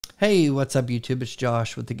Hey, what's up YouTube? It's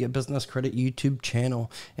Josh with the Get Business Credit YouTube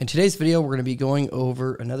channel. In today's video, we're going to be going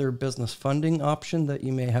over another business funding option that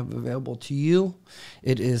you may have available to you.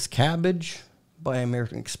 It is Kabbage by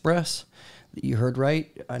American Express. You heard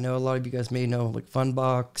right. I know a lot of you guys may know like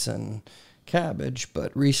Fundbox and Kabbage,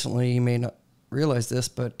 but recently you may not realize this,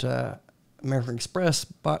 but American Express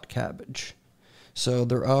bought Kabbage. So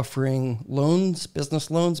they're offering loans,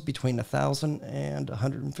 business loans between $1,000 and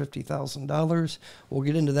 $150,000. We'll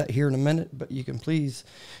get into that here in a minute, but you can please,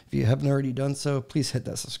 if you haven't already done so, please hit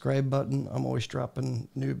that subscribe button. I'm always dropping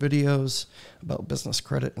new videos about business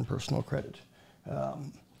credit and personal credit.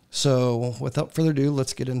 So without further ado,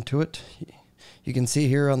 let's get into it. You can see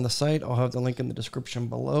here on the site, I'll have the link in the description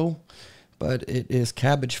below, but it is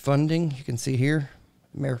Kabbage funding. You can see here,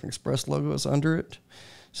 American Express logo is under it.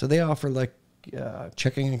 So they offer like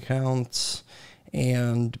checking accounts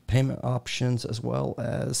and payment options, as well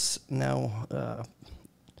as now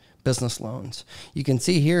business loans. You can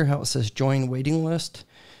see here how it says join waiting list.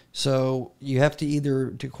 So you have to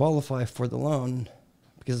either, to qualify for the loan,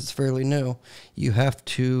 because it's fairly new, you have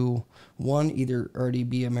to, one, either already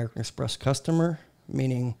be American Express customer,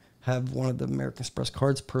 meaning have one of the American Express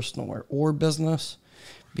cards, personal or business,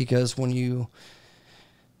 because when you,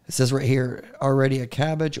 it says right here, already a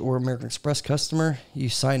Kabbage or American Express customer, you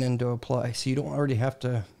sign in to apply. So you don't already have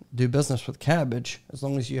to do business with Kabbage. As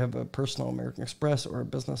long as you have a personal American Express or a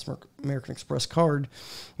business American Express card,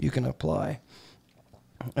 you can apply.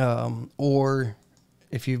 Or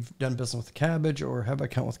if you've done business with Kabbage or have an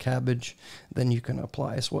account with Kabbage, then you can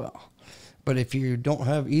apply as well. But if you don't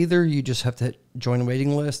have either, you just have to hit join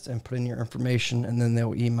waiting list and put in your information, and then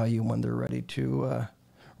they'll email you when they're ready to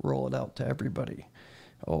roll it out to everybody.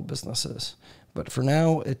 All businesses. But for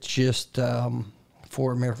now, it's just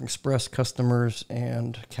for American Express customers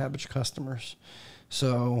and Kabbage customers.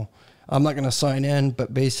 So I'm not going to sign in,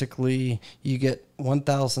 but basically you get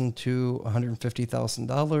 $1,000 to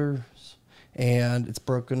 $150,000, and it's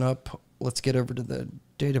broken up. Let's get over to the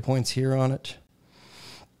data points here on it.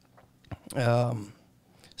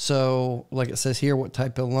 So like it says here, what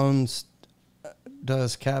type of loans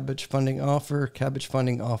does Kabbage funding offer? Kabbage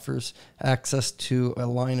funding offers access to a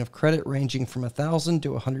line of credit ranging from $1,000 to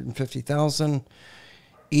 $150,000.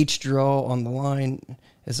 Each draw on the line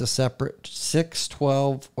is a separate 6,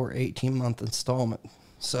 12, or 18-month installment.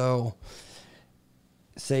 So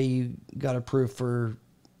say you got approved for,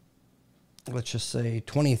 let's just say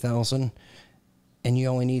 $20,000, and you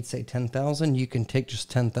only need, say, $10,000, you can take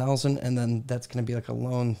just $10,000, and then that's going to be like a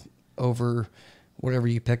loan over whatever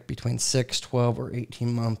you pick between 6, 12, or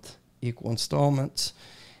 18-month equal installments.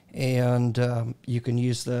 And you can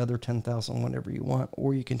use the other $10,000 whenever you want,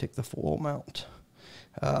 or you can take the full amount.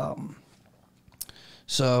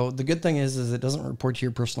 So the good thing is it doesn't report to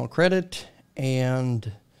your personal credit,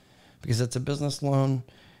 and because it's a business loan,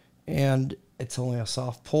 and it's only a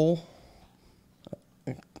soft pull,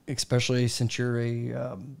 especially since you're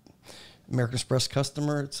a American Express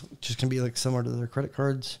customer. It's just going to be like similar to their credit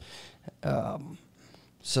cards.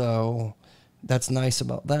 So that's nice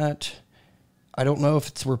about that. I don't know if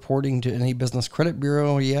it's reporting to any business credit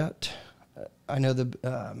bureau yet. I know the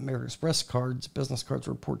American Express cards, business cards,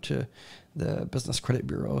 report to the business credit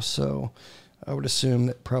bureau. So I would assume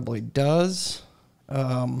it probably does.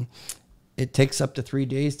 It takes up to 3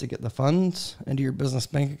 days to get the funds into your business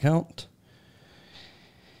bank account.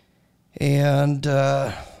 And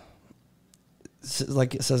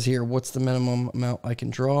like it says here, what's the minimum amount I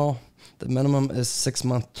can draw? The minimum is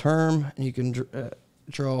 6-month term, and you can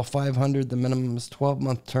draw $500. The minimum is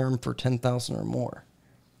 12-month term for $10,000 or more.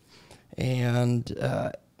 And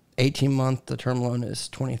 18-month, the term loan is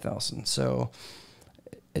 $20,000. So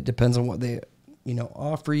it depends on what they,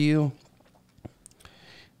 offer you.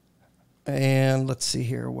 And let's see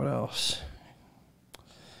here, what else?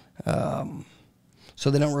 So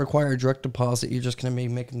they don't require a direct deposit. You're just going to be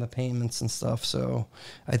making the payments and stuff. So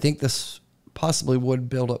I think this possibly would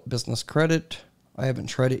build up business credit. I haven't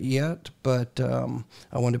tried it yet, but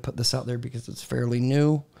I wanted to put this out there because it's fairly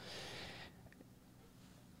new.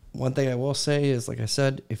 One thing I will say is, like I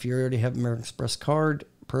said, if you already have American Express card,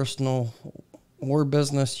 personal or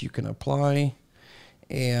business, you can apply,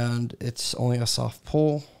 and it's only a soft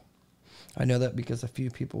pull. I know that because a few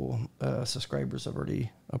people, subscribers, have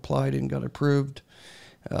already applied and got approved.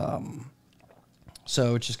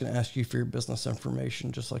 So it's just going to ask you for your business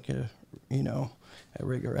information, just like a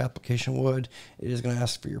regular application would. It is going to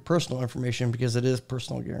ask for your personal information because it is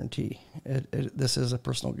personal guarantee. This is a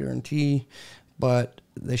personal guarantee, but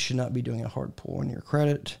they should not be doing a hard pull on your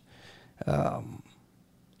credit.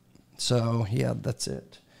 So yeah, that's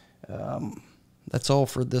it. that's all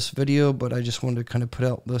for this video, but I just wanted to kind of put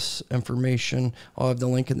out this information. I'll have the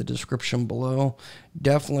link in the description below.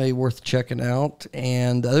 Definitely worth checking out.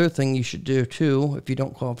 And the other thing you should do too, if you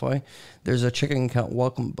don't qualify, there's a checking account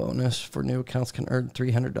welcome bonus for new accounts can earn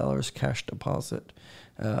 $300 cash deposit.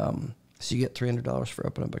 So you get $300 for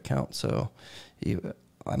opening up an account. So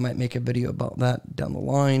I might make a video about that down the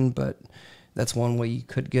line, but that's one way you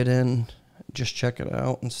could get in. Just check it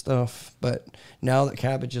out and stuff. But now that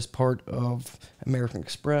Kabbage is part of American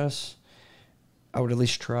Express, I would at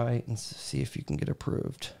least try and see if you can get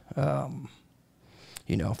approved,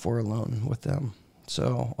 you know, for a loan with them.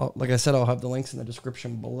 So like I said, I'll have the links in the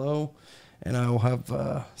description below, and I will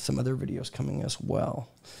have some other videos coming as well.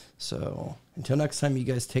 So until next time, you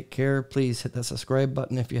guys take care. Please hit that subscribe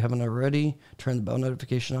button if you haven't already. Turn the bell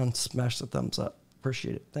notification on. Smash the thumbs up.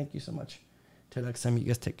 Appreciate it. Thank you so much. Till next time, you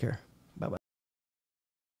guys take care.